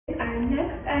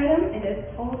next item, it is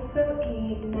also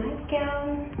a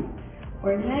nightgown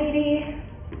or nightie.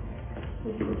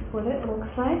 This is what it looks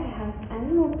like. It has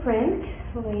animal print,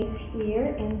 lace here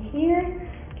and here,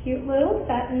 cute little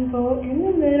satin bow in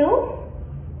the middle.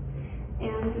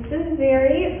 And this is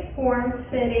very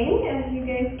form-fitting, as you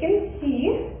guys can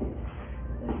see.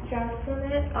 The straps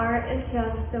on it are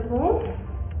adjustable.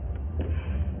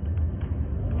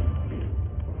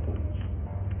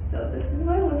 So this is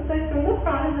what it looks like from the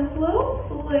front. This little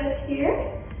slit here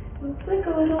looks like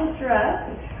a little dress.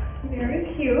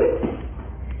 Very cute.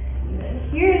 And then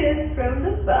here it is from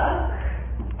the back.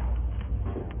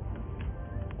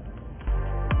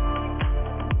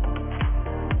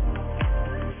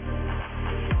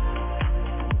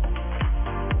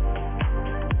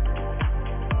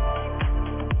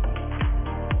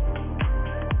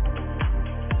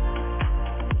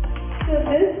 So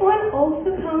this one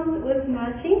also comes with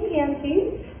matching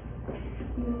panties.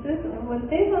 This is what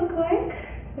they look like.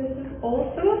 This is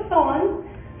also a thong,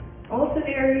 also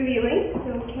very revealing,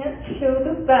 so we can't show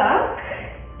the back.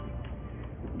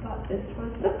 But this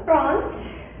was the front.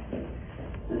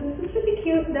 So this is really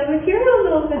cute. The material is a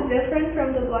little bit different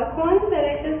from the black one that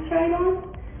I just tried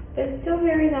on, but it's still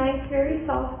very nice, very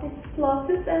soft. It's lots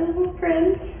of animal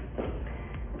print.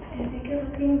 I think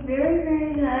it's looking very,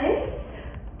 very nice.